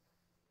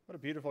What a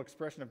beautiful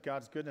expression of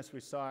God's goodness we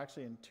saw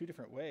actually in two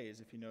different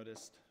ways, if you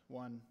noticed.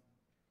 One,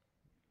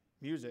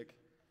 music,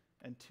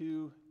 and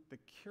two, the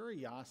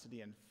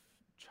curiosity and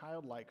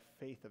childlike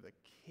faith of the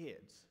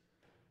kids.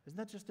 Isn't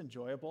that just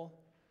enjoyable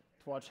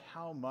to watch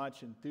how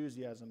much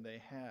enthusiasm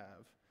they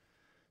have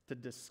to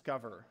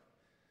discover?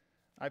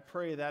 I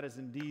pray that is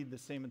indeed the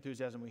same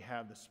enthusiasm we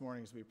have this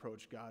morning as we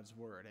approach God's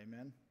Word.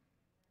 Amen?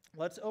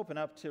 Let's open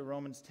up to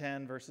Romans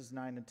 10, verses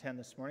 9 and 10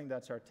 this morning.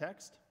 That's our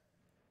text.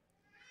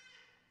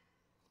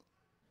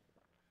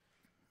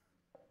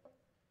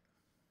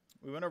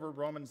 We went over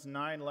Romans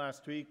 9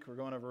 last week. We're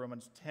going over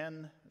Romans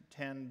 10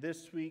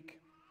 this week.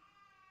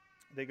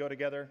 They go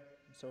together,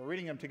 so we're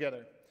reading them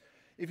together.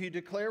 If you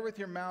declare with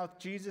your mouth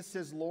Jesus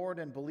is Lord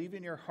and believe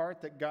in your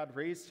heart that God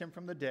raised him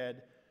from the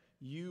dead,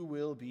 you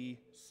will be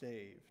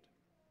saved.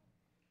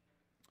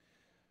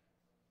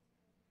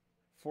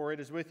 For it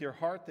is with your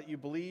heart that you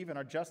believe and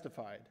are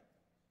justified,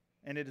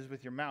 and it is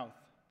with your mouth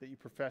that you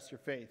profess your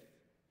faith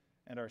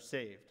and are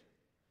saved.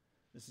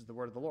 This is the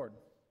word of the Lord.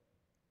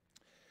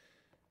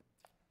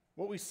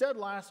 What we said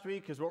last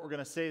week is what we're going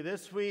to say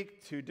this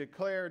week. To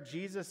declare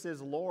Jesus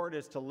is Lord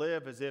is to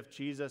live as if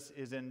Jesus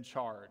is in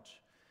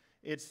charge.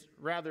 It's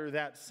rather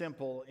that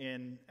simple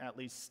in at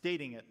least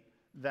stating it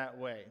that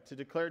way. To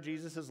declare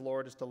Jesus is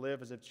Lord is to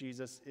live as if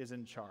Jesus is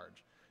in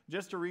charge.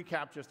 Just to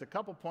recap just a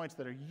couple points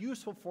that are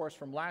useful for us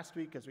from last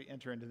week as we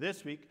enter into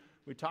this week.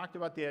 We talked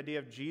about the idea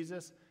of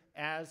Jesus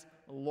as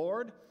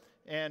Lord,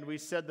 and we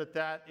said that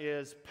that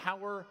is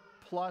power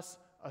plus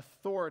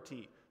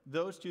authority.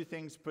 Those two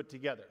things put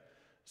together.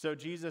 So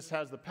Jesus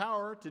has the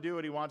power to do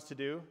what he wants to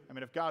do. I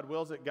mean, if God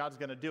wills it, God's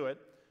going to do it.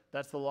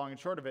 That's the long and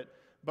short of it.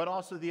 But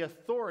also the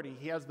authority.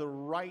 He has the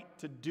right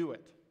to do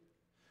it.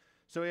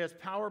 So he has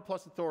power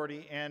plus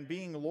authority, and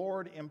being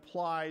Lord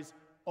implies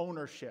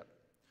ownership.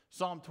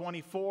 Psalm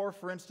 24,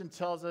 for instance,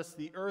 tells us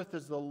the earth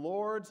is the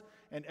Lord's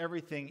and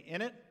everything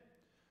in it.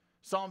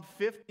 Psalm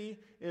 50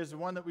 is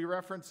one that we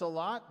reference a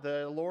lot.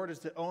 The Lord is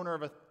the owner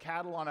of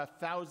cattle on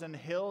 1,000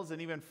 hills,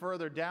 and even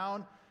further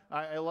down,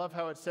 I love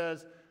how it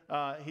says,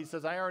 he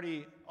says, I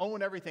already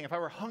own everything. If I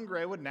were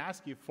hungry, I wouldn't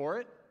ask you for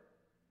it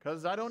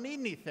because I don't need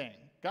anything.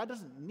 God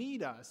doesn't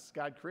need us.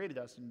 God created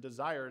us and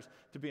desires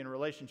to be in a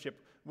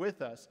relationship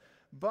with us.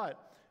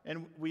 But,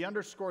 and we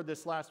underscored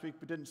this last week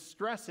but didn't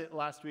stress it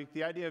last week,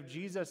 the idea of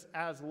Jesus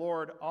as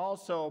Lord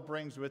also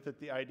brings with it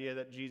the idea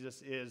that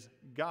Jesus is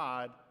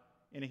God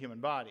in a human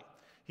body.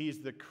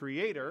 He's the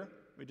creator.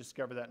 We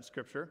discover that in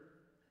Scripture.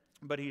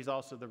 But he's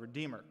also the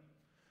redeemer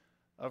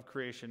of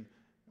creation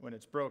when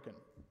it's broken.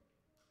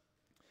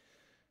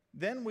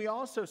 Then we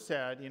also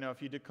said,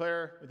 if you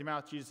declare with your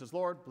mouth Jesus is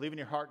Lord, believe in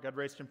your heart God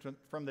raised him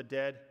from the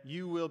dead,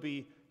 you will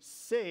be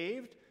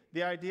saved.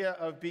 The idea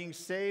of being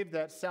saved,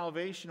 that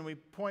salvation, we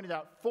pointed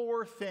out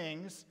 4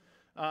 things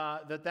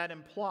that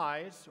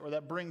implies or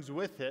that brings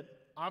with it.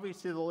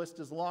 Obviously the list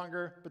is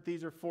longer, but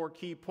these are 4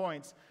 key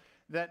points.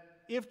 That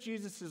if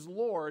Jesus is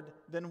Lord,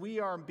 then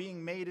we are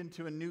being made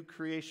into a new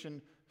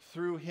creation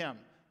through him.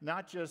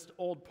 Not just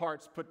old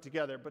parts put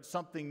together, but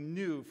something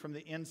new from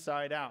the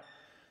inside out.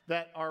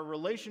 That our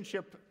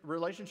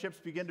relationships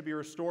begin to be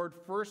restored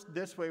first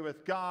this way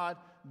with God,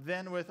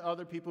 then with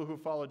other people who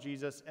follow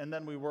Jesus, and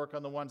then we work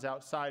on the ones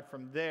outside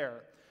from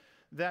there.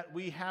 That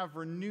we have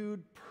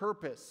renewed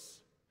purpose.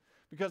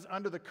 Because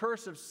under the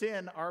curse of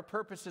sin, our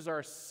purpose is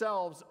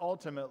ourselves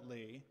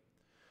ultimately.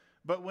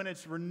 But when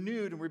it's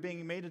renewed and we're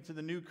being made into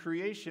the new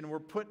creation, we're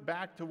put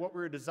back to what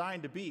we were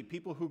designed to be,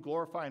 people who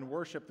glorify and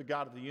worship the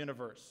God of the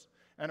universe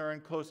and are in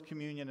close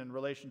communion and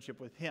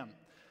relationship with him.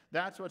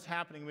 That's what's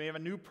happening. We have a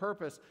new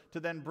purpose to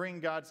then bring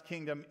God's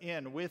kingdom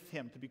in with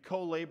him, to be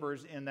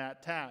co-laborers in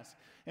that task.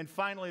 And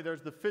finally,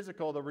 there's the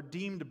physical, the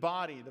redeemed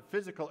body, the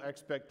physical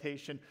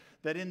expectation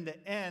that in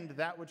the end,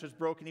 that which is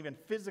broken even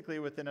physically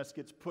within us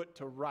gets put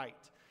to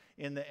right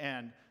in the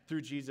end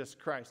through Jesus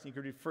Christ. You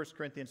can read 1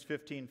 Corinthians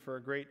 15 for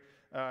a great,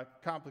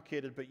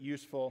 complicated but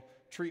useful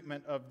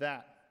treatment of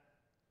that.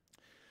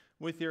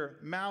 With your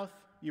mouth,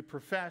 you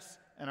profess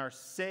and are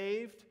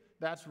saved.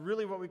 That's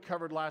really what we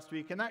covered last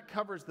week, and that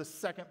covers the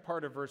second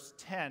part of verse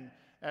 10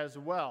 as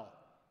well,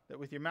 that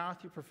with your mouth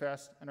you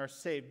profess and are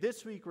saved.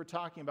 This week we're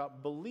talking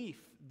about belief,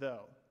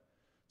 though.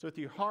 So with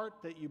your heart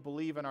that you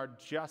believe and are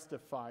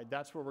justified.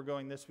 That's where we're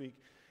going this week.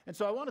 And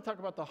so I want to talk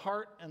about the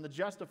heart and the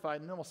justified,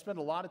 and then we'll spend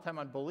a lot of time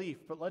on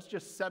belief, but let's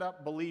just set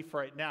up belief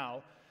right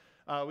now.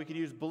 We could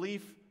use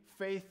belief,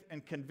 faith,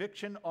 and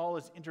conviction all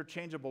as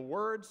interchangeable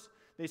words.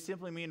 They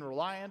simply mean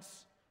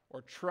reliance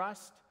or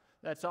trust.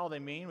 That's all they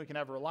mean. We can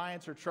have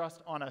reliance or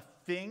trust on a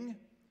thing.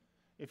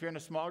 If you're in a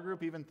small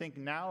group, even think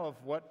now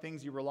of what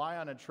things you rely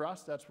on and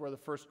trust. That's where the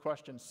first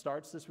question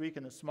starts this week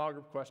in the small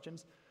group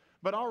questions.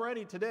 But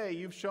already today,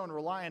 you've shown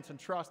reliance and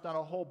trust on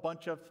a whole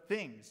bunch of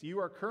things. You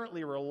are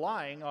currently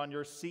relying on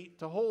your seat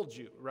to hold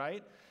you,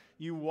 right?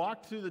 You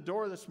walked through the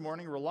door this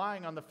morning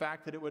relying on the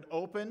fact that it would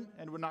open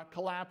and would not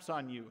collapse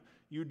on you.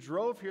 You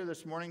drove here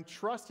this morning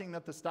trusting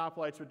that the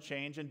stoplights would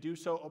change and do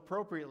so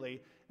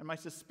appropriately. And my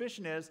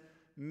suspicion is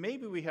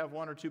maybe we have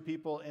 1 or 2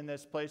 people in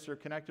this place who are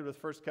connected with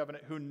First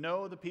Covenant who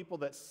know the people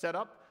that set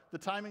up the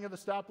timing of the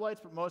stoplights,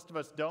 but most of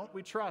us don't.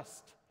 We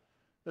trust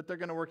that they're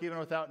going to work even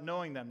without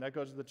knowing them. That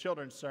goes to the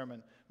children's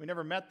sermon. We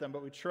never met them,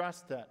 but we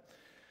trust that.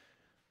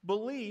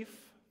 Belief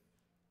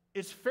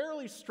is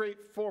fairly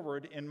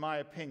straightforward, in my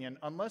opinion,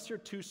 unless you're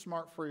too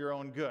smart for your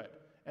own good.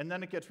 And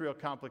then it gets real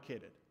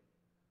complicated.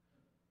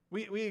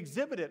 We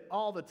exhibit it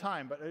all the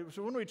time, but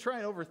when we try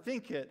and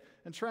overthink it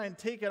and try and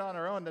take it on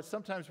our own, that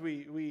sometimes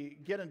we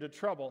get into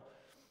trouble.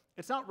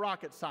 It's not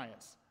rocket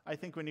science, I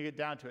think, when you get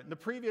down to it. In the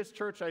previous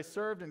church I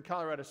served in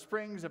Colorado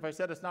Springs, if I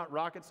said it's not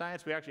rocket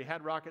science, we actually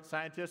had rocket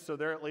scientists, so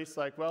they're at least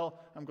like, well,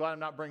 I'm glad I'm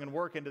not bringing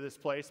work into this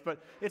place,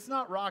 but it's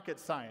not rocket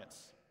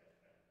science.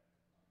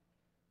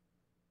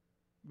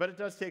 But it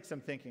does take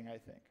some thinking, I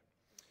think.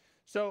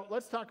 So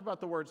let's talk about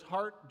the words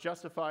heart,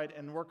 justified,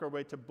 and work our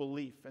way to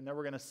belief. And then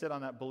we're going to sit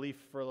on that belief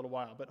for a little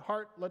while. But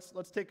heart, let's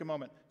take a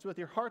moment. It's with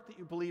your heart that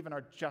you believe and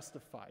are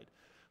justified,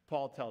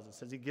 Paul tells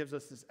us, as he gives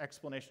us this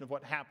explanation of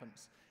what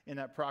happens in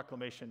that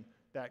proclamation,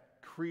 that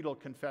creedal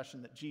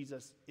confession that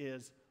Jesus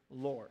is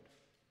Lord.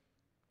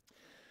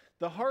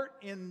 The heart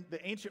in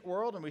the ancient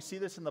world, and we see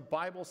this in the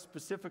Bible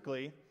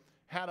specifically,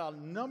 had a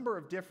number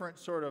of different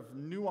sort of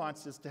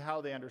nuances to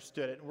how they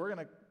understood it. And we're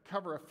going to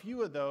cover a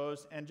few of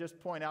those and just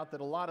point out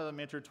that a lot of them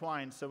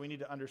intertwine, so we need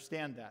to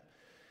understand that.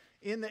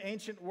 In the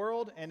ancient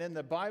world and in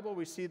the Bible,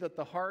 we see that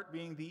the heart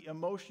being the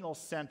emotional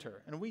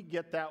center. And we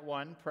get that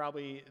one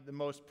probably the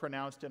most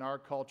pronounced in our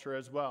culture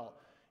as well.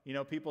 You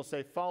know, people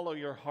say, follow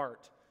your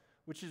heart,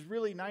 which is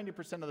really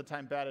 90% of the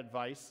time bad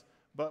advice,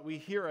 but we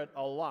hear it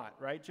a lot,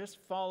 right? Just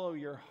follow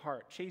your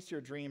heart, chase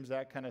your dreams,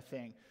 that kind of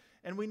thing.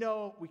 And we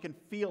know we can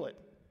feel it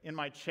in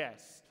my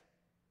chest.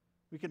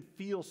 We can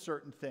feel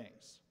certain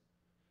things.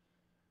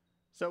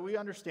 So we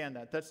understand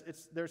that.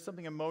 There's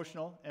something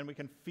emotional, and we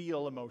can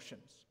feel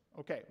emotions.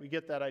 Okay, we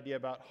get that idea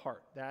about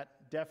heart. That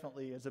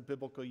definitely is a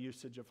biblical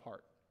usage of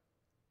heart.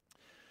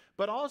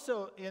 But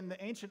also in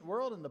the ancient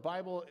world, and the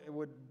Bible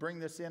would bring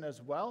this in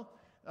as well,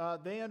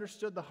 they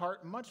understood the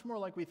heart much more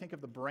like we think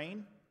of the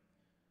brain,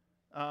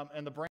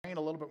 and the brain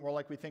a little bit more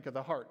like we think of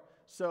the heart.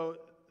 So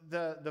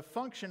the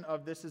function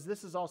of this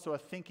is also a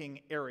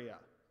thinking area,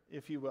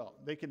 if you will.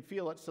 They can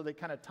feel it, so they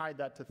kind of tied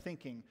that to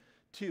thinking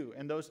too,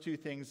 and those two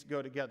things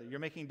go together. You're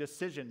making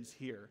decisions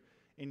here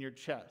in your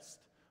chest,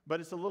 but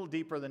it's a little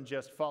deeper than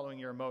just following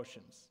your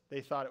emotions. They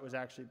thought it was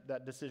actually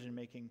that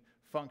decision-making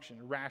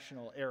function,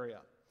 rational area.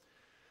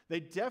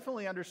 They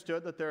definitely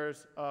understood that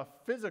there's a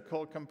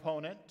physical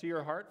component to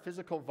your heart,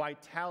 physical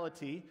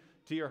vitality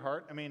to your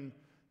heart. I mean,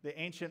 the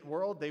ancient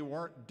world, they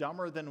weren't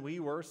dumber than we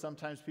were.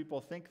 Sometimes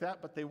people think that,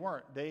 but they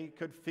weren't. They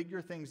could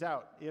figure things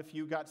out. If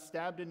you got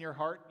stabbed in your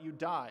heart, you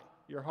die.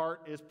 Your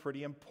heart is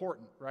pretty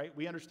important, right?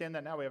 We understand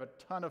that now. We have a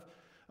ton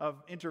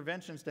of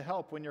interventions to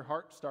help when your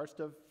heart starts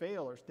to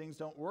fail or things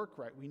don't work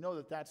right. We know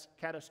that that's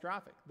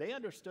catastrophic. They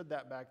understood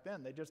that back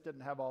then. They just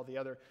didn't have all the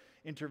other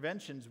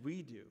interventions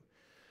we do.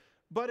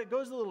 But it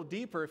goes a little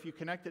deeper if you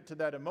connect it to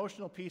that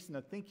emotional piece and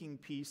the thinking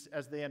piece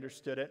as they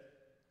understood it.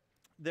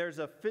 There's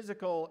a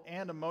physical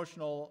and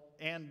emotional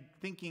and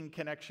thinking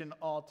connection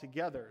all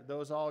together.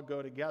 Those all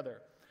go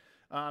together.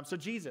 So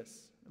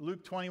Jesus,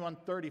 Luke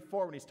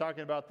 21:34, when he's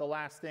talking about the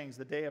last things,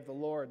 the day of the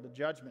Lord, the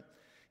judgment,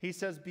 he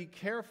says, be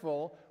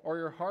careful or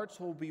your hearts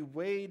will be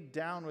weighed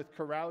down with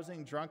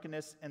carousing,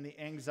 drunkenness, and the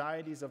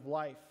anxieties of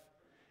life.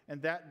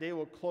 And that day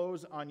will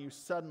close on you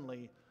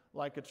suddenly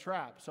like a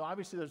trap. So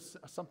obviously there's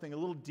something a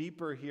little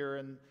deeper here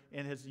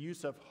in his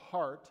use of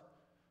heart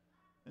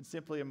and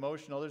simply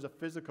emotional. There's a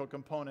physical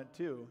component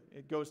too.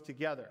 It goes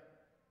together.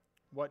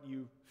 What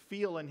you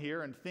feel in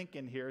here and think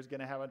in here is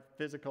going to have a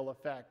physical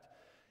effect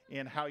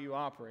in how you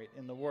operate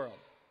in the world.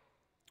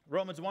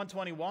 Romans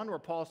 1:21, where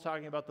Paul's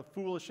talking about the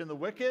foolish and the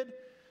wicked,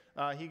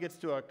 he gets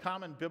to a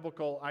common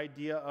biblical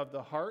idea of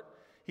the heart.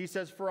 He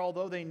says, for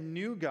although they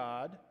knew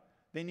God,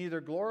 they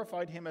neither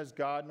glorified him as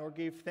God nor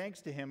gave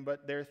thanks to him,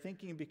 but their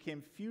thinking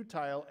became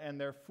futile and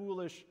their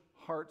foolish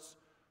hearts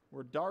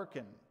were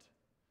darkened.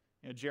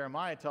 You know,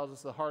 Jeremiah tells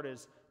us the heart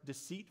is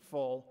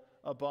deceitful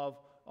above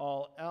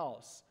all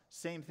else.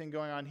 Same thing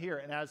going on here.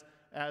 And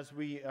as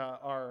we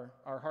our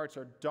hearts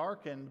are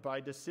darkened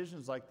by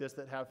decisions like this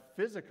that have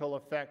physical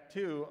effect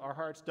too, our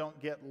hearts don't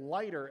get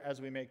lighter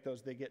as we make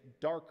those. They get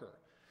darker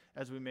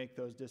as we make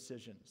those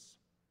decisions.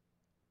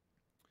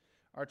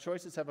 Our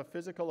choices have a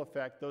physical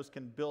effect. Those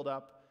can build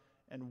up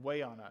and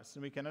weigh on us.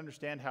 And we can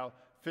understand how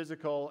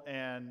physical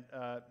and,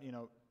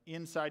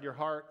 inside your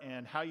heart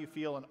and how you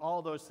feel and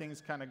all those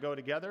things kind of go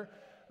together,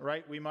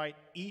 right? We might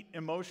eat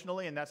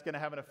emotionally, and that's going to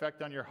have an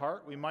effect on your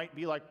heart. We might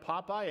be like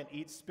Popeye and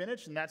eat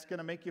spinach, and that's going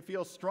to make you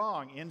feel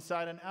strong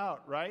inside and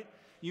out, right?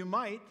 You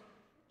might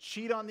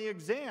cheat on the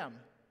exam,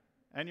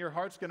 and your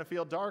heart's going to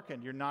feel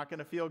darkened. You're not going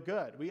to feel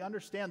good. We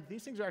understand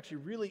these things are actually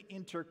really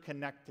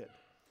interconnected.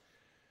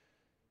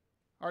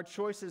 Our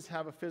choices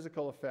have a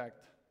physical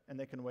effect, and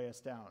they can weigh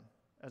us down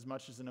as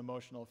much as an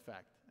emotional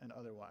effect and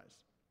otherwise.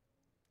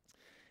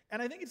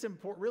 And I think it's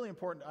really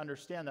important to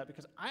understand that,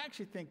 because I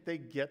actually think they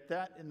get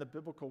that in the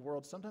biblical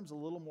world sometimes a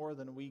little more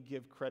than we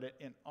give credit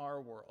in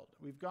our world.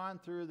 We've gone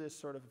through this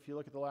sort of, if you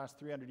look at the last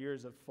 300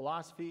 years of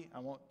philosophy, I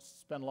won't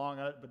spend long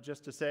on it, but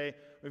just to say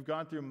we've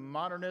gone through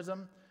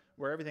modernism,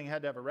 where everything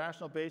had to have a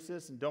rational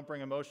basis and don't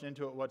bring emotion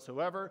into it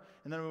whatsoever.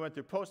 And then we went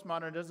through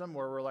postmodernism,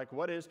 where we're like,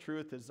 what is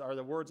truth? Are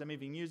the words I'm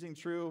even using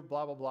true?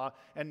 Blah, blah, blah.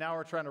 And now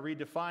we're trying to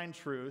redefine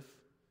truth.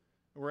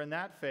 We're in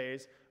that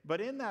phase. But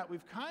in that,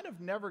 we've kind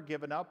of never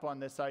given up on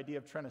this idea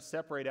of trying to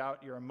separate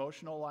out your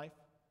emotional life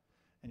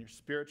and your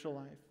spiritual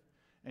life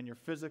and your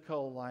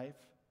physical life,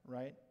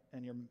 right?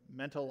 And your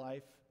mental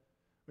life.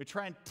 We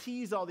try and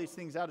tease all these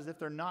things out as if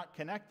they're not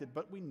connected,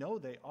 but we know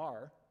they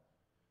are.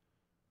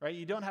 Right?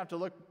 You don't have to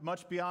look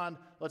much beyond,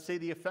 let's say,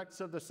 the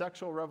effects of the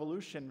sexual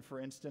revolution, for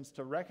instance,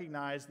 to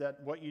recognize that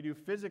what you do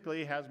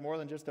physically has more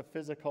than just a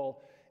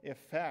physical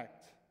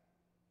effect.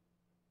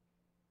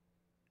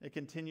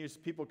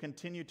 People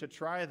continue to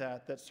try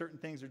that certain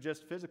things are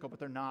just physical, but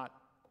they're not.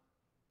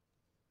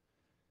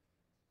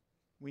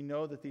 We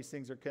know that these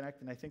things are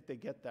connected, and I think they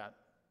get that.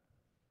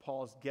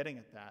 Paul's getting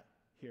at that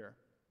here.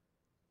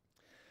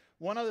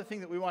 One other thing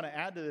that we want to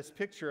add to this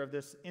picture of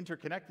this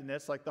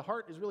interconnectedness, like the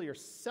heart is really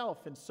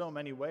yourself in so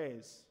many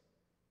ways.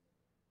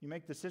 You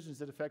make decisions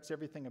that affects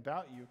everything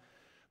about you.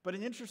 But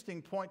an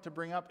interesting point to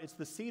bring up, it's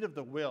the seat of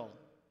the will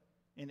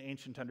in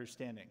ancient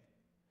understanding.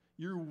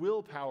 Your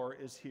willpower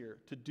is here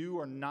to do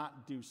or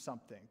not do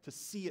something, to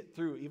see it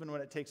through, even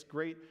when it takes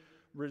great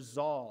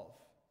resolve.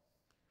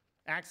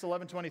 Acts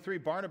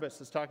 11:23,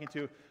 Barnabas is talking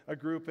to a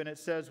group, and it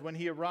says, when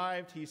he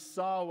arrived, he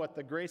saw what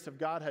the grace of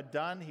God had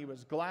done. He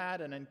was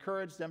glad and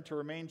encouraged them to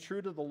remain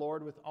true to the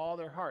Lord with all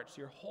their hearts.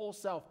 Your whole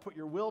self, put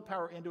your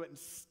willpower into it and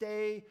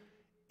stay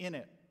in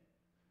it.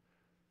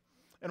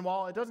 And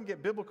while it doesn't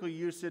get biblical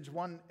usage,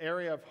 one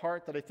area of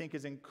heart that I think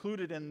is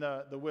included in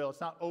the will,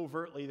 it's not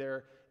overtly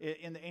there.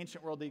 In the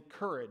ancient world, the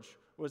courage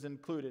was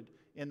included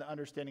in the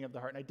understanding of the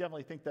heart. And I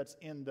definitely think that's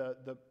in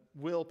the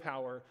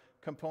willpower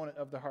component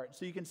of the heart.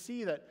 So you can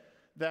see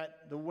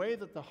that the way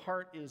that the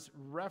heart is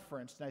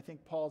referenced, and I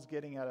think Paul's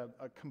getting at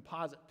a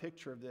composite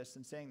picture of this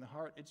and saying the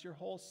heart, it's your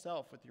whole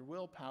self with your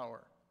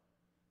willpower.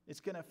 It's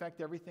going to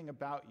affect everything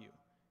about you,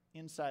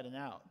 inside and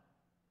out.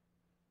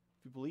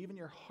 If you believe in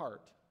your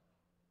heart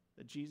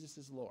that Jesus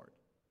is Lord,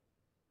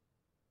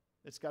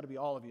 it's got to be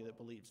all of you that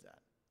believes that,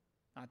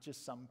 not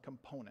just some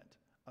component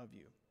of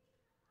you.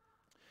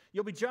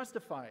 You'll be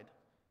justified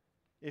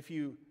if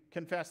you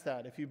confess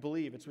that, if you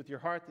believe. It's with your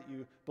heart that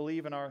you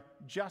believe and are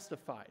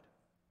justified.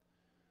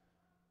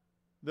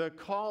 The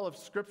call of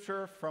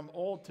Scripture from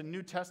Old to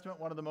New Testament,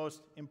 one of the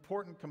most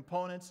important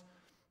components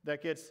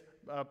that gets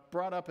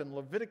brought up in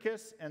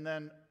Leviticus, and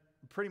then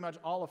pretty much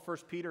all of 1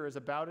 Peter is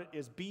about it,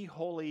 is be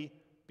holy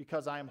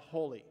because I am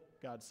holy,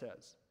 God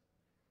says.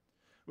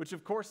 Which,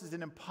 of course, is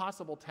an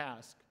impossible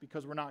task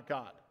because we're not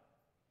God.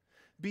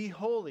 Be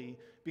holy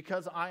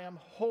because I am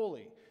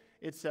holy,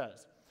 it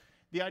says.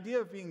 The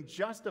idea of being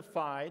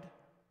justified,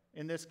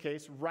 in this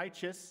case,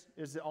 righteous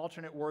is the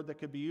alternate word that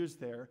could be used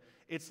there.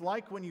 It's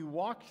like when you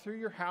walk through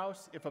your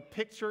house, if a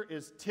picture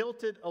is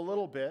tilted a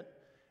little bit,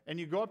 and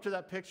you go up to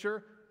that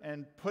picture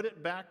and put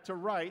it back to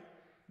right,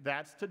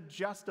 that's to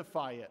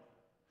justify it.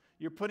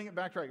 You're putting it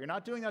back to right. You're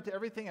not doing that to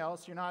everything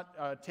else. You're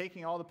not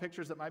taking all the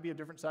pictures that might be of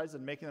different sizes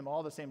and making them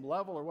all the same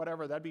level or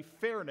whatever. That'd be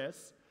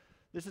fairness.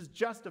 This is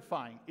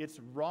justifying. It's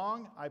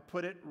wrong. I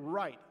put it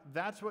right.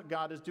 That's what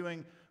God is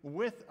doing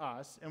with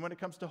us. And when it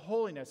comes to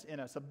holiness in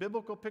us, a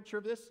biblical picture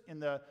of this in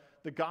the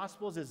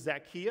Gospels is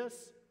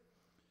Zacchaeus.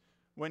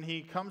 When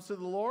he comes to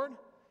the Lord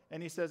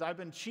and he says, I've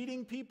been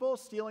cheating people,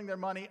 stealing their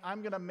money.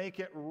 I'm going to make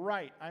it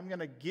right. I'm going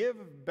to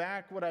give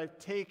back what I've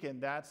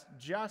taken. That's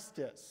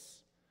justice.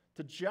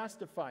 To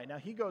justify. Now,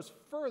 he goes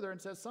further and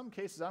says, some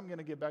cases I'm going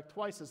to give back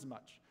twice as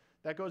much.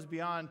 That goes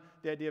beyond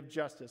the idea of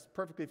justice.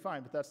 Perfectly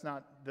fine, but that's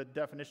not the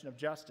definition of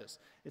justice.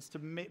 It's to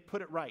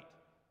put it right.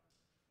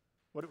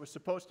 What it was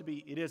supposed to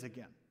be, it is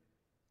again.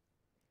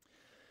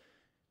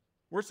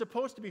 We're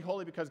supposed to be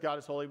holy because God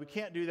is holy. We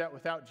can't do that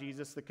without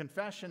Jesus. The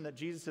confession that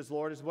Jesus is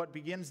Lord is what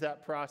begins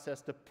that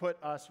process to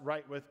put us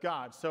right with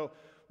God. So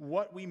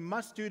what we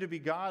must do to be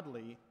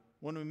godly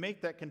when we make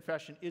that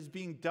confession is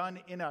being done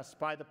in us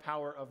by the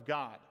power of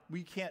God.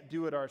 We can't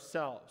do it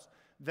ourselves.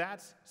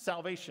 That's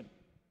salvation,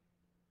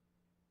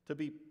 to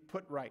be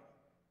put right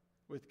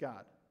with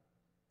God.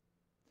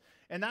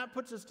 And that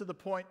puts us to the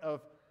point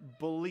of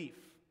belief.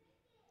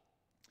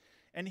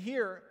 And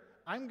here,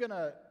 I'm going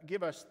to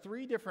give us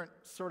three different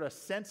sort of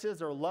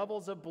senses or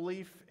levels of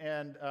belief,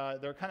 and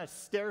they're kind of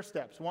stair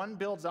steps. One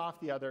builds off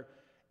the other.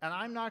 And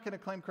I'm not going to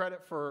claim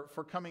credit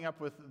for coming up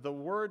with the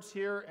words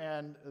here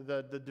and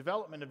the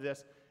development of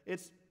this.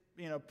 It's,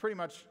 pretty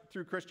much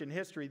through Christian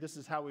history, this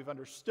is how we've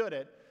understood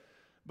it.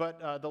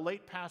 But the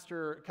late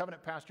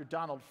covenant pastor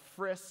Donald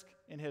Frisk,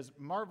 in his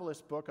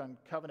marvelous book on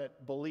covenant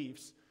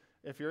beliefs,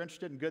 if you're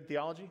interested in good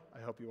theology,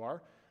 I hope you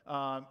are,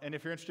 and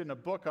if you're interested in a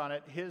book on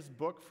it, his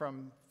book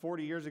from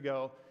 40 years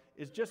ago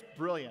is just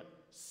brilliant,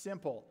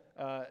 simple.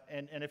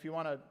 And if you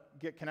want to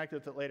get connected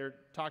with it later,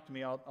 talk to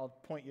me. I'll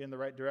point you in the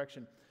right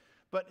direction.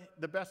 But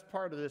the best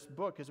part of this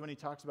book is when he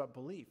talks about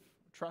belief,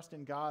 trust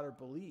in God or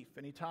belief.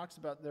 And he talks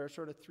about there are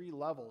sort of three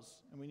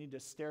levels, and we need to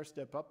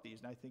stair-step up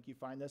these. And I think you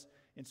find this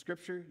in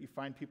Scripture. You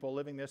find people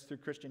living this through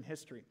Christian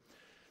history.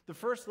 The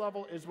first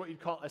level is what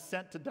you'd call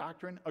assent to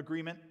doctrine.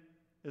 Agreement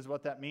is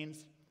what that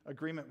means.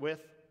 Agreement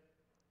with,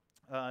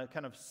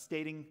 kind of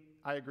stating,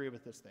 I agree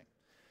with this thing.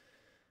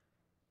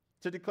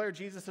 To declare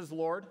Jesus as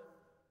Lord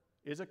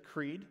is a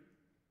creed.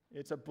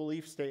 It's a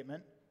belief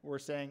statement. We're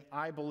saying,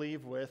 I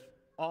believe with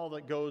all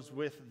that goes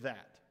with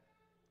that.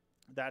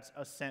 That's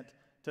assent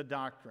to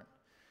doctrine.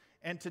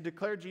 And to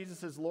declare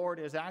Jesus as Lord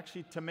is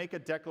actually to make a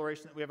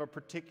declaration that we have a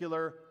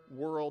particular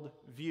world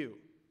view.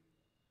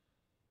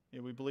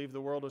 We believe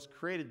the world was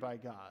created by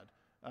God.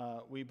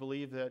 We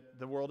believe that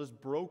the world is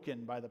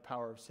broken by the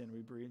power of sin.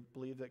 We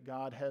believe that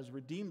God has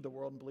redeemed the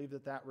world and believe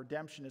that that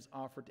redemption is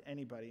offered to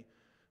anybody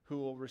who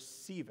will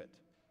receive it.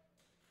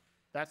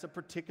 That's a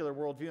particular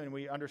worldview, and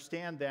we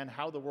understand then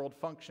how the world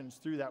functions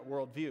through that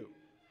worldview.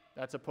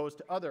 That's opposed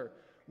to other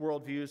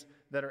worldviews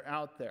that are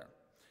out there.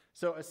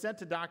 So assent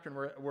to doctrine,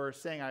 we're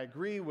saying I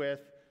agree with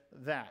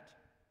that.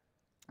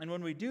 And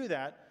when we do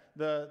that,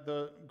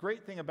 the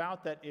great thing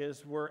about that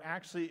is we're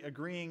actually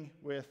agreeing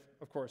with,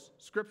 of course,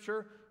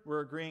 Scripture.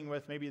 We're agreeing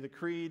with maybe the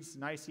creeds,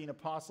 Nicene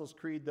Apostles'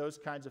 Creed, those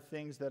kinds of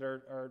things that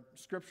are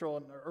scriptural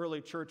and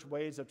early church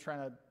ways of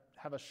trying to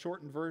have a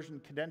shortened version,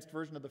 condensed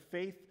version of the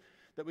faith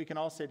that we can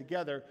all say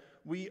together.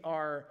 We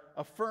are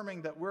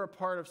affirming that we're a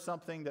part of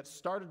something that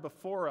started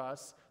before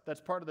us,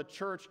 that's part of the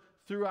church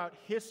throughout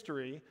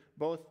history,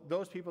 both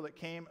those people that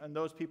came and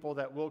those people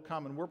that will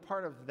come, and we're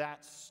part of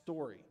that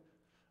story.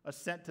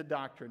 Assent to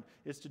doctrine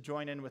is to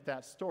join in with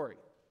that story.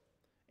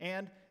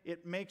 And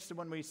it makes,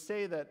 when we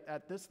say that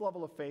at this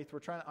level of faith, we're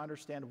trying to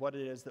understand what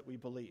it is that we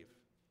believe.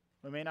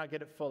 We may not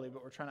get it fully,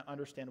 but we're trying to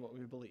understand what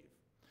we believe.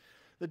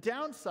 The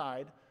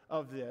downside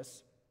of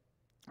this,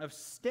 of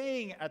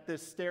staying at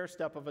this stair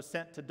step of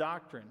assent to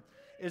doctrine,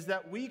 is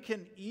that we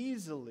can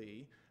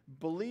easily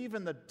believe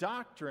in the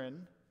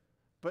doctrine,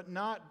 but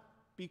not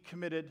be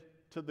committed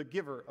to the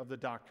giver of the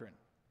doctrine.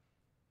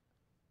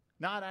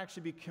 Not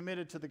actually be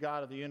committed to the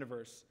God of the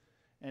universe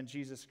and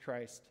Jesus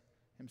Christ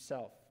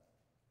himself.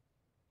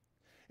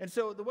 And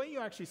so the way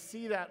you actually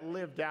see that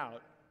lived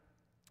out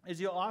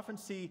is you'll often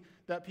see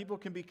that people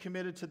can be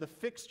committed to the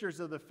fixtures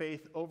of the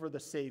faith over the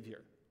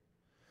Savior.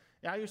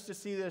 Now, I used to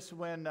see this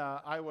when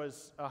I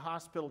was a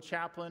hospital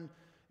chaplain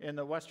in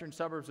the western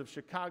suburbs of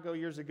Chicago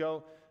years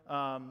ago.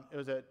 It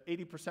was an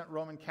 80%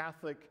 Roman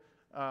Catholic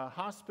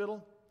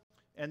hospital.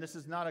 And this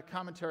is not a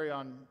commentary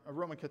on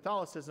Roman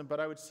Catholicism, but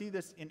I would see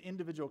this in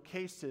individual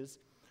cases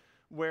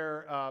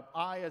where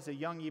I, as a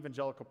young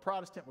evangelical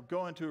Protestant, would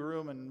go into a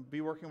room and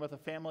be working with a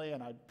family,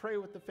 and I'd pray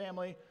with the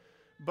family.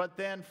 But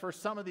then for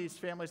some of these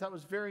families, that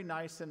was very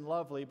nice and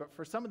lovely, but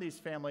for some of these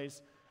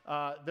families,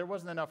 there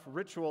wasn't enough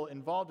ritual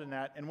involved in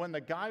that. And when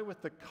the guy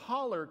with the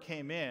collar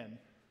came in,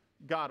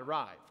 God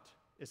arrived,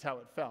 is how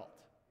it felt.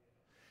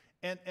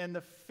 And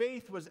the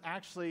faith was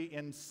actually,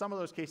 in some of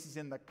those cases,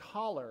 in the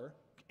collar.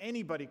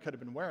 Anybody could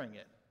have been wearing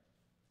it,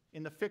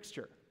 in the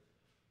fixture,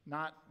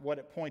 not what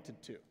it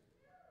pointed to.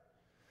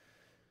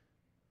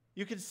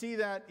 You can see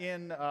that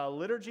in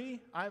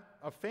liturgy. I'm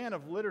a fan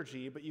of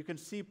liturgy, but you can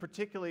see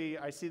particularly,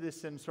 I see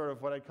this in sort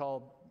of what I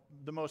call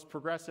the most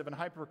progressive and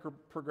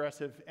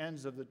hyper-progressive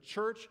ends of the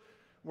church,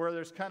 where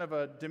there's kind of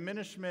a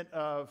diminishment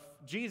of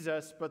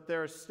Jesus, but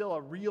there's still a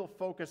real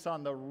focus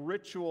on the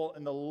ritual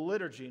and the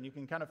liturgy, and you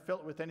can kind of fill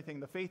it with anything.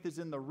 The faith is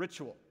in the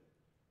ritual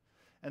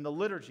and the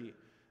liturgy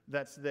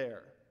that's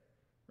there.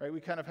 Right? We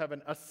kind of have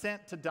an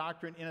assent to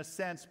doctrine in a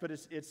sense, but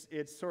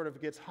it sort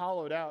of gets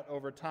hollowed out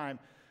over time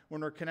when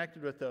we're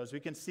connected with those.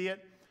 We can see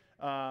it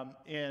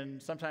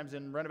sometimes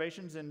in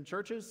renovations in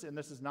churches, and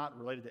this is not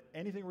related to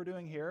anything we're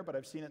doing here, but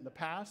I've seen it in the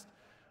past,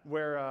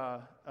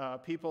 where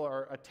people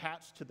are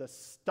attached to the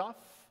stuff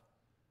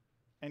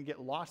and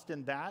get lost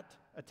in that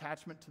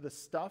attachment to the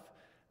stuff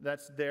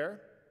that's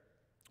there.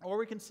 Or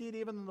we can see it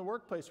even in the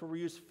workplace, where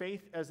we use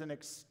faith as an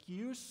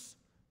excuse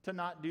to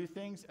not do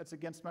things that's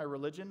against my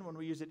religion. When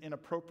we use it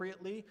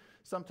inappropriately,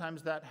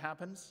 sometimes that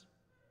happens.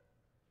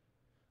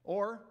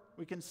 Or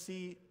we can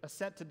see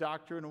assent to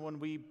doctrine when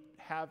we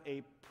have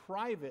a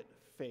private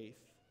faith,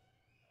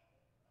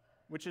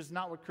 which is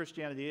not what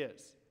Christianity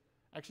is.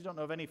 I actually don't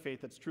know of any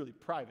faith that's truly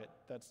private.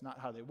 That's not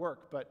how they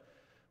work. But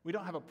we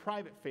don't have a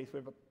private faith. We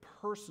have a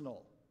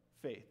personal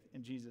faith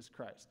in Jesus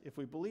Christ. If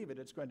we believe it,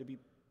 it's going to be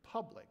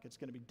public. It's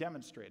going to be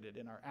demonstrated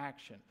in our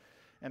action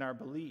and our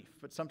belief.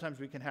 But sometimes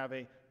we can have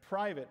a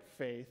private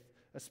faith,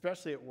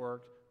 especially at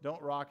work,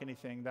 don't rock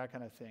anything, that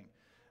kind of thing.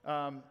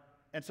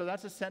 And so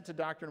that's assent to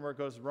doctrine where it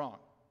goes wrong,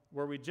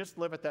 where we just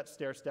live at that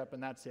stair step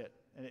and that's it.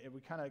 And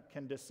we kind of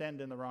can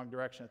descend in the wrong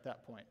direction at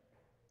that point.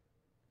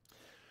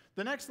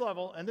 The next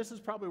level, and this is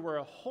probably where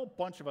a whole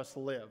bunch of us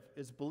live,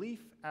 is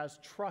belief as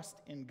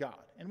trust in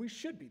God. And we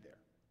should be there.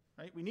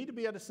 Right? We need to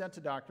be at assent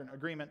to doctrine,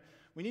 agreement.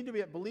 We need to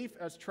be at belief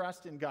as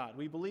trust in God.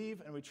 We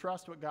believe and we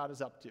trust what God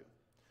is up to.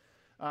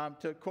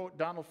 To quote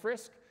Donald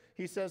Frisk,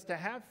 he says, to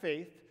have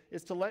faith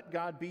is to let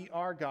God be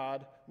our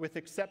God with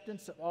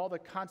acceptance of all the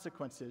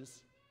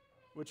consequences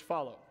which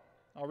follow.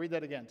 I'll read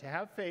that again. To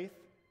have faith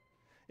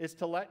is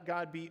to let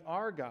God be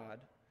our God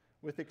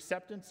with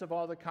acceptance of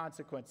all the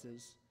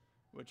consequences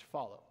which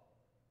follow.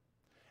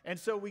 And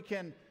so we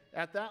can,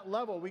 at that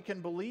level, we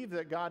can believe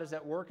that God is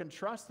at work and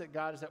trust that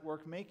God is at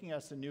work making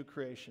us a new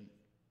creation,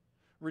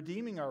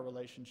 redeeming our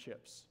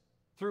relationships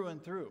through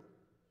and through.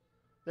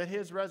 That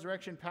his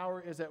resurrection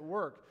power is at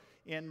work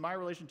in my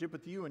relationship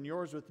with you and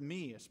yours with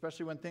me,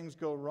 especially when things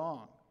go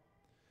wrong.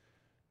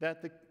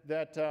 That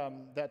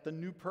the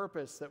new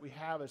purpose that we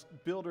have as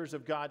builders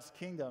of God's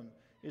kingdom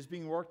is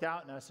being worked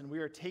out in us, and we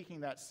are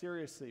taking that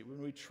seriously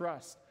when we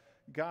trust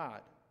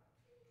God.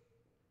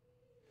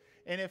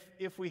 And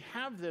if we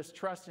have this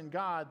trust in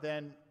God,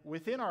 then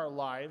within our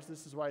lives,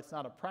 this is why it's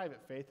not a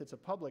private faith, it's a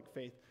public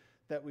faith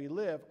that we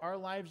live, our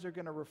lives are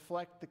going to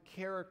reflect the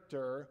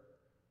character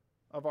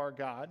of our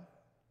God.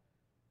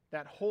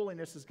 That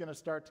holiness is going to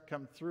start to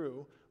come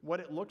through. What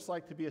it looks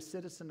like to be a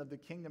citizen of the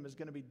kingdom is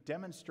going to be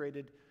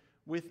demonstrated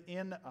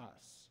within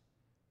us.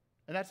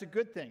 And that's a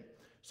good thing.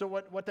 So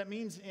what that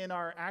means in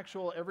our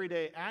actual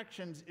everyday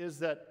actions is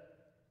that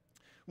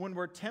when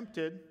we're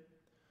tempted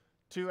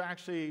to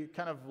actually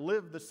kind of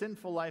live the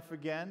sinful life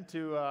again,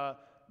 to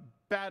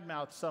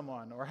badmouth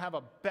someone or have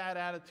a bad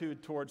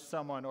attitude towards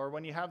someone, or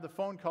when you have the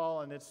phone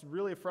call and it's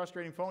really a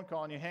frustrating phone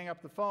call and you hang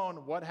up the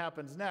phone, what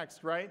happens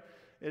next, right?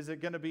 Is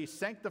it going to be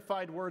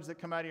sanctified words that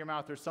come out of your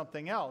mouth or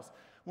something else?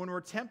 When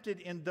we're tempted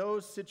in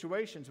those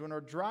situations, when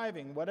we're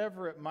driving,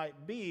 whatever it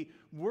might be,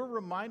 we're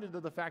reminded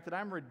of the fact that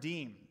I'm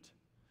redeemed.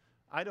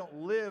 I don't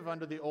live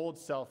under the old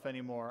self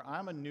anymore.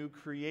 I'm a new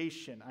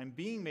creation. I'm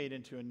being made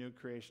into a new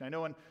creation. I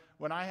know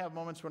when I have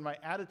moments when my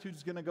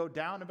attitude's going to go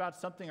down about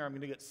something or I'm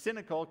going to get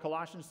cynical,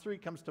 Colossians 3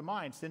 comes to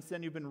mind. Since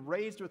then you've been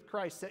raised with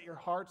Christ. Set your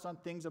hearts on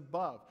things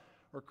above,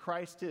 where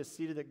Christ is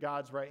seated at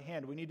God's right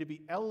hand. We need to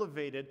be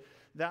elevated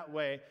that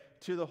way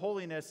to the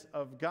holiness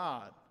of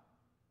God,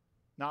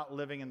 not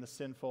living in the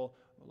sinful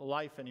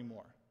life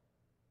anymore.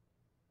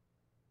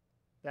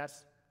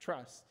 That's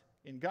trust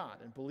in God,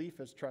 and belief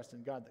is trust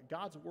in God, that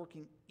God's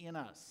working in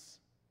us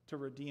to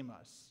redeem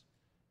us,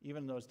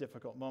 even in those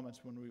difficult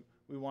moments when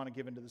we want to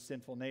give into the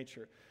sinful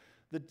nature.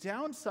 The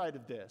downside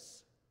of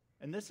this,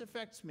 and this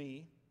affects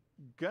me,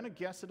 gonna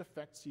guess it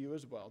affects you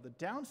as well. The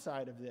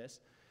downside of this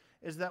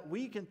is that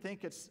we can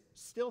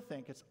still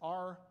think it's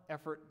our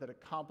effort that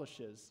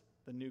accomplishes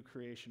the new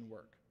creation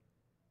work.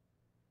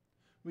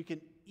 We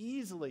can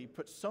easily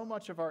put so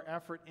much of our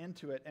effort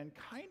into it and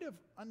kind of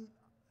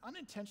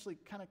unintentionally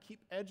kind of keep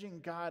edging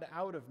God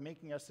out of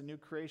making us a new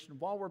creation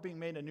while we're being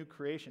made a new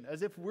creation,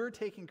 as if we're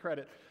taking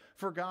credit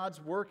for God's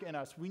work in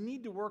us. We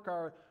need to work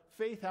our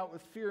faith out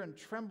with fear and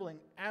trembling,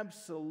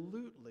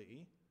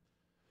 absolutely.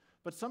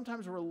 But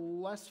sometimes we're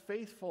less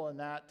faithful in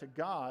that to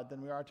God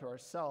than we are to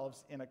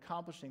ourselves in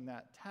accomplishing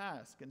that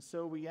task. And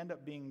so we end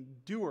up being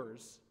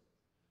doers.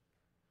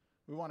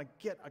 We want to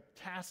get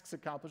tasks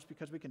accomplished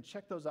because we can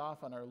check those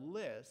off on our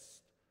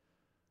list,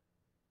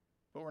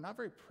 but we're not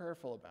very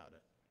prayerful about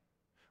it.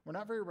 We're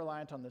not very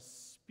reliant on the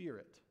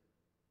Spirit.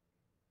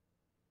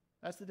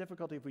 That's the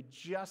difficulty if we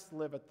just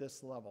live at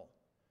this level.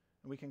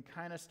 And we can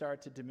kind of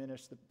start to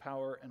diminish the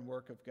power and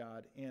work of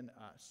God in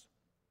us.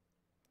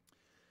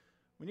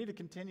 We need to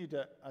continue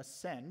to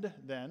ascend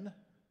then,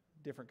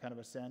 different kind of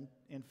ascend,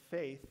 in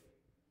faith,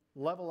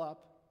 level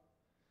up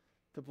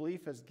to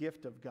belief as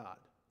gift of God,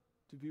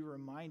 to be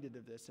reminded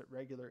of this at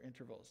regular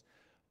intervals.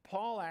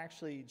 Paul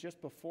actually,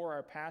 just before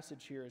our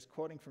passage here, is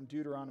quoting from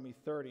Deuteronomy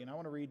 30, and I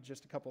want to read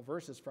just a couple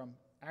verses from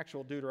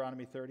actual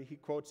Deuteronomy 30. He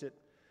quotes it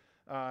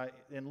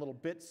in little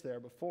bits there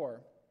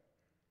before.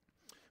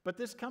 But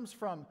this comes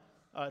from,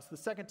 it's the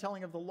second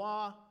telling of the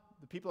law.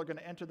 The people are going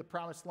to enter the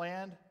promised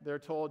land. They're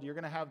told you're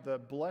going to have the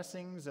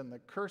blessings and the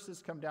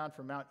curses come down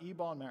from Mount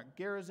Ebal and Mount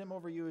Gerizim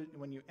over you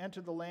when you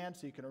enter the land,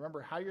 so you can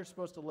remember how you're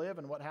supposed to live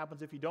and what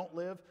happens if you don't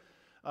live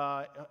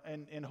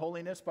in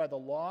holiness by the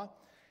law.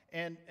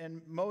 And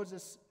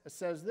Moses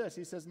says this.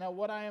 He says, "Now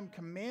what I am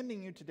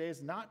commanding you today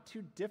is not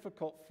too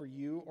difficult for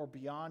you or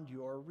beyond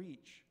your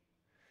reach.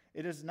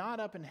 It is not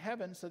up in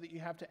heaven so that you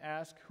have to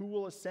ask who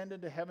will ascend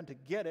into heaven to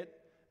get it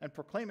and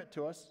proclaim it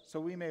to us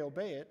so we may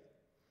obey it.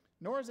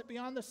 Nor is it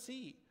beyond the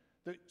sea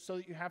so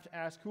that you have to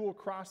ask who will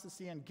cross the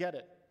sea and get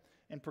it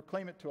and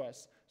proclaim it to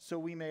us so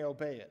we may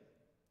obey it.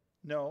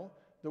 No,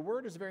 the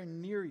word is very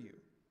near you.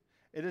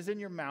 It is in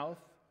your mouth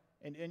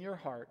and in your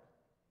heart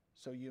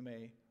so you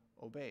may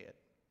obey it."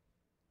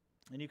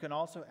 And you can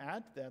also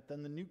add to that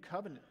then the new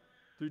covenant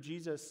through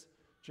Jesus.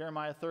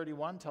 Jeremiah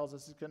 31 tells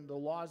us the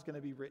law is going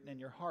to be written in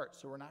your heart.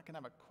 So we're not going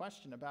to have a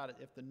question about it.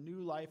 If the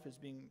new life is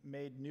being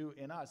made new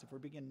in us, if we're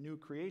beginning new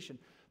creation,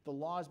 the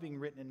law is being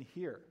written in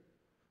here.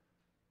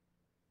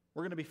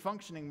 We're going to be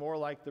functioning more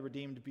like the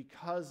redeemed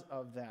because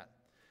of that.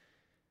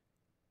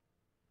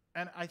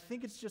 And I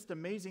think it's just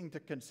amazing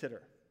to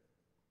consider.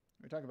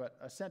 We're talking about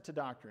assent to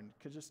doctrine,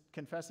 just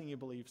confessing you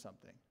believe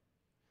something.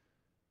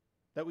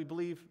 That we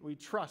believe, we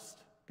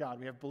trust God.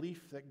 We have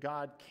belief that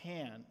God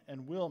can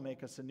and will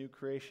make us a new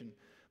creation.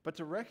 But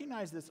to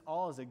recognize this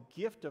all as a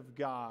gift of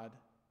God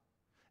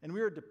And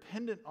we are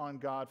dependent on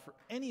God for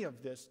any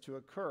of this to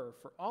occur,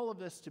 for all of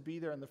this to be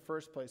there in the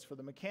first place, for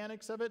the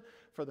mechanics of it,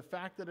 for the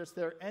fact that it's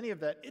there, any of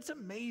that. It's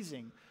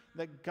amazing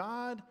that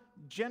God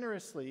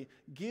generously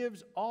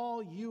gives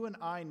all you and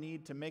I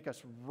need to make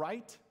us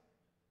right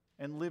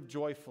and live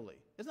joyfully.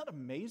 Isn't that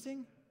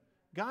amazing?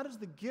 God is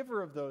the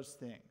giver of those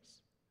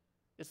things.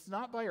 It's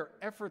not by our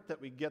effort that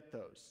we get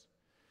those.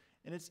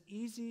 And it's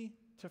easy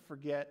to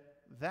forget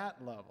that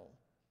level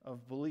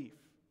of belief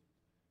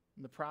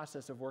in the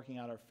process of working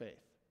out our faith.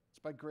 It's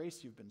by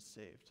grace you've been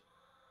saved.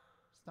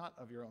 It's not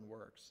of your own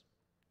works.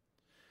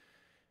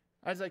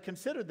 As I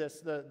considered this,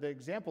 the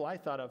example I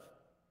thought of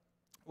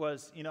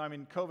was,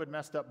 COVID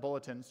messed up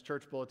bulletins,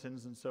 church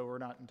bulletins, and so we're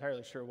not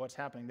entirely sure what's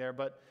happening there.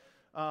 But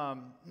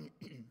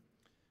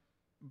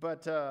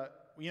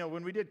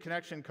when we did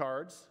connection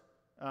cards,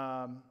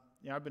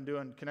 I've been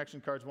doing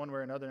connection cards one way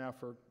or another now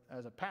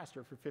as a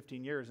pastor for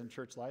 15 years in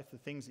church life. The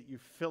things that you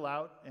fill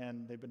out,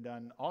 and they've been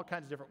done all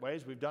kinds of different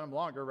ways. We've done them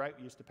longer, right?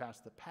 We used to pass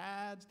the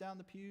pads down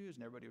the pews,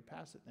 and everybody would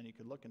pass it. And then you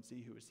could look and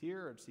see who was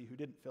here or see who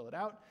didn't fill it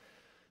out.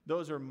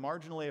 Those are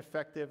marginally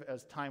effective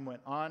as time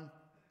went on.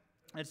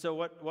 And so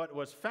what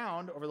was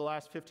found over the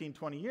last 15,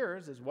 20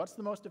 years is what's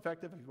the most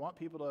effective if you want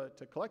people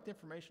to collect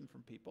information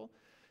from people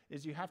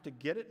is you have to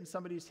get it in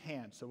somebody's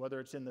hand. So whether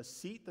it's in the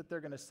seat that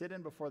they're going to sit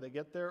in before they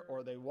get there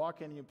or they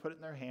walk in and you put it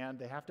in their hand,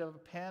 they have to have a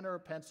pen or a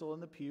pencil in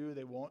the pew.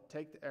 They won't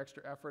take the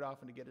extra effort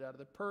often to get it out of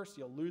their purse.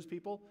 You'll lose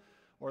people,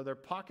 or their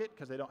pocket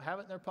because they don't have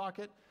it in their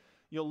pocket.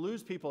 You'll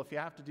lose people if you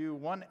have to do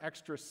one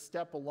extra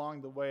step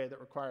along the way that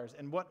requires.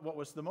 And what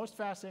was the most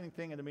fascinating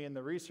thing to me in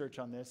the research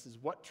on this is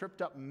what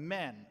tripped up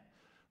men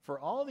for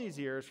all these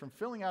years from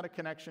filling out a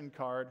connection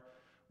card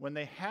when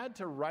they had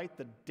to write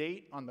the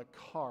date on the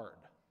card.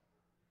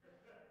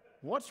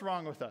 What's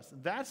wrong with us?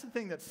 That's the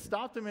thing that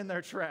stopped them in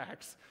their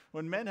tracks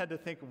when men had to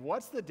think,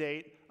 what's the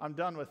date? I'm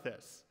done with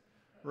this,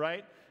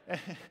 right?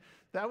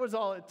 That was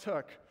all it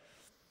took.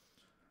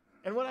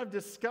 And what I've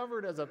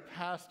discovered as a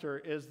pastor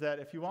is that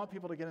if you want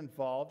people to get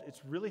involved,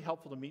 it's really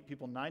helpful to meet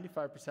people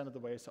 95% of the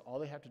way, so all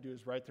they have to do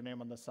is write their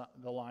name on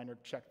the line or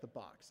check the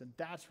box. And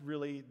that's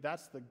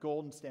the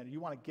golden standard.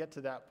 You want to get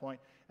to that point,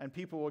 and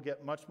people will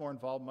get much more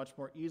involved much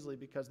more easily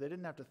because they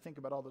didn't have to think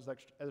about all those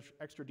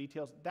extra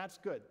details. That's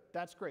good.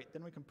 That's great.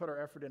 Then we can put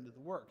our effort into the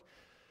work.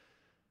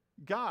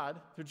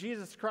 God, through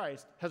Jesus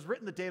Christ, has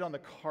written the date on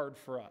the card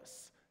for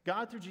us.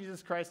 God, through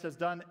Jesus Christ, has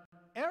done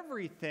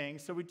everything,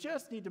 so we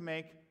just need to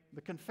make the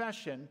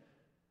confession,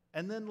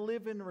 and then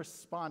live in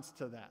response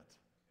to that.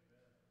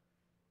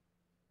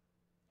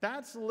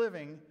 That's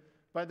living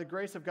by the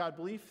grace of God,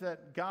 belief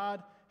that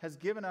God has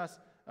given us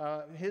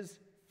His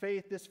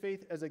faith, this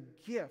faith as a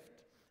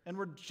gift, and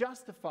we're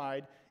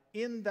justified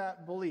in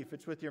that belief.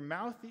 It's with your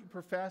mouth that you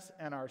profess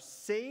and are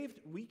saved.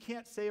 We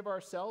can't save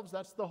ourselves.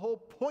 That's the whole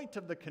point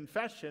of the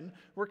confession.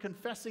 We're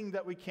confessing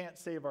that we can't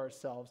save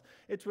ourselves.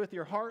 It's with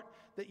your heart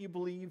that you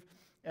believe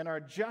and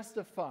are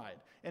justified.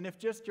 And if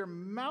just your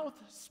mouth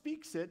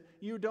speaks it,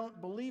 you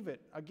don't believe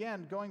it.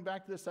 Again, going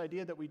back to this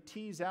idea that we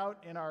tease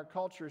out in our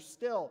culture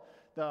still,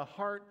 the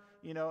heart,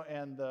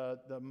 and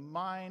the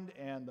mind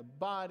and the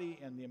body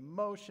and the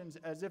emotions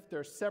as if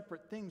they're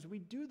separate things. We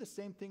do the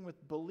same thing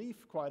with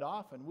belief quite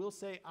often. We'll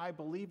say, I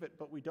believe it,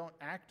 but we don't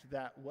act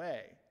that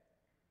way.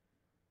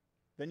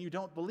 Then you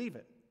don't believe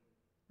it,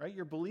 right?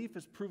 Your belief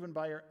is proven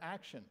by your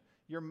action.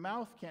 Your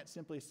mouth can't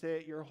simply say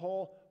it. Your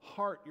whole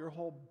heart, your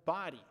whole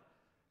body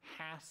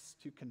has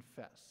to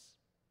confess.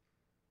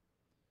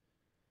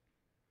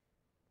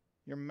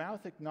 Your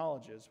mouth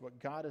acknowledges what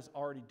God is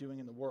already doing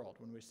in the world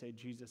when we say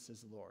Jesus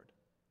is Lord.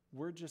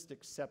 We're just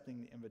accepting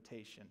the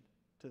invitation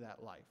to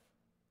that life.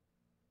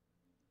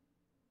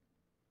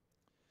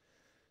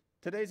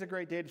 Today's a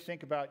great day to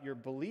think about your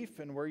belief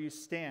and where you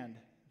stand.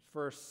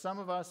 For some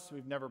of us,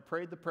 we've never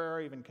prayed the prayer,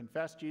 even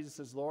confessed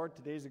Jesus as Lord.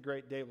 Today's a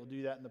great day. We'll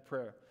do that in the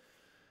prayer.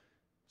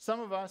 Some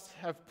of us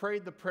have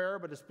prayed the prayer,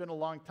 but it's been a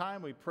long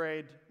time. We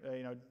prayed,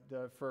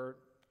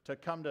 to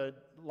come to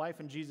life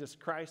in Jesus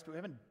Christ. We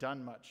haven't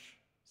done much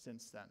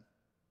since then.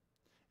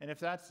 And if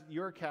that's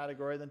your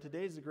category, then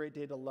today's a great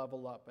day to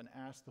level up and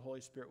ask the Holy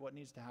Spirit, what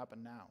needs to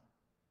happen now?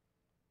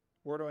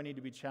 Where do I need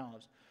to be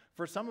challenged?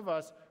 For some of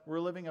us,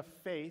 we're living a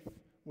faith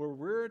where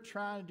we're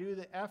trying to do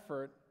the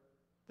effort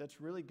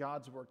that's really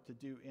God's work to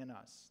do in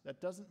us.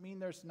 That doesn't mean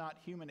there's not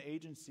human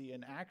agency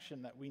and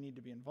action that we need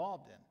to be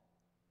involved in.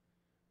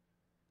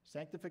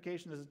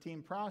 Sanctification is a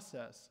team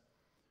process,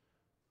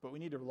 but we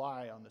need to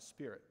rely on the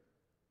Spirit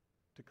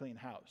to clean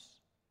house.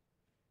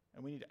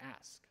 And we need to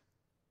ask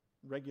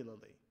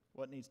regularly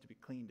what needs to be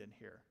cleaned in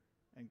here,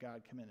 and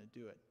God come in and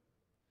do it.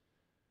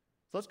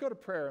 So let's go to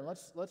prayer, and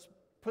let's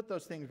put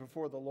those things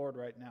before the Lord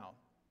right now.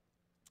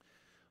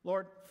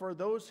 Lord, for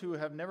those who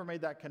have never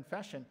made that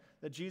confession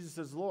that Jesus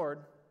is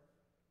Lord,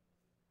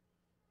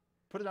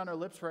 put it on our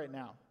lips right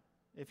now.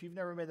 If you've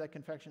never made that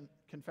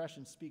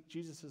confession, speak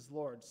Jesus is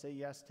Lord. Say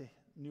yes to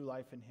new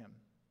life in Him.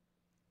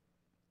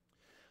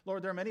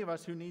 Lord, there are many of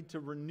us who need to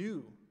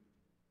renew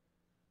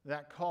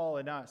that call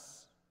in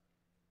us.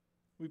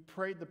 We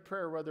prayed the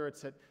prayer, whether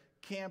it's at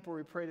camp or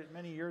we prayed it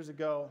many years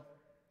ago,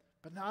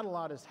 But not a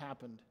lot has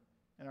happened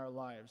in our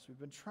lives. We've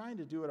been trying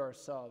to do it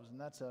ourselves, and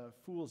that's a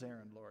fool's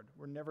errand, Lord.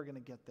 We're never going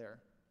to get there.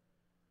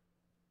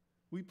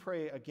 We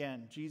pray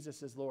again,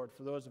 Jesus is Lord,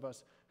 for those of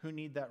us who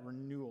need that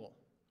renewal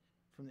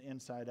from the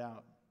inside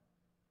out.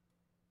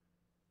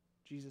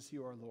 Jesus,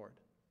 you are Lord.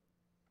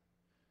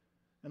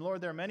 And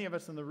Lord, there are many of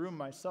us in the room,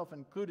 myself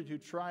included, who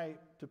try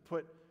to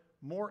put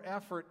more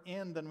effort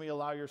in than we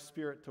allow your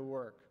Spirit to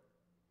work.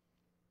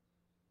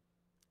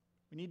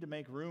 We need to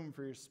make room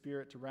for your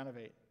Spirit to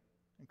renovate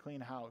and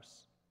clean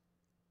house.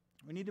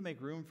 We need to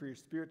make room for your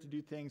Spirit to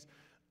do things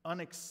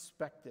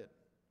unexpected,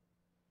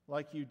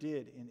 like you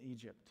did in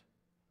Egypt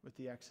with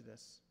the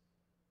Exodus.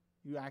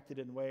 You acted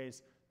in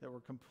ways that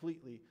were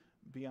completely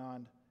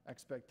beyond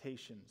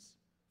expectations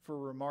for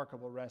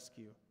remarkable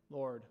rescue.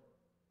 Lord,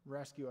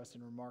 rescue us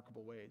in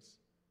remarkable ways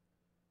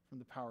from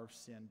the power of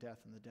sin, death,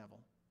 and the devil.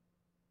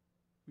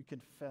 We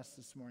confess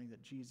this morning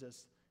that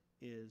Jesus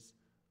is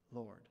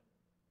Lord.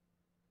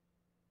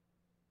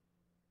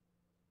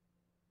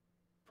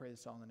 Pray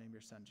this all in the name of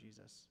your Son,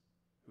 Jesus,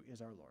 who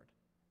is our Lord.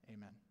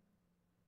 Amen.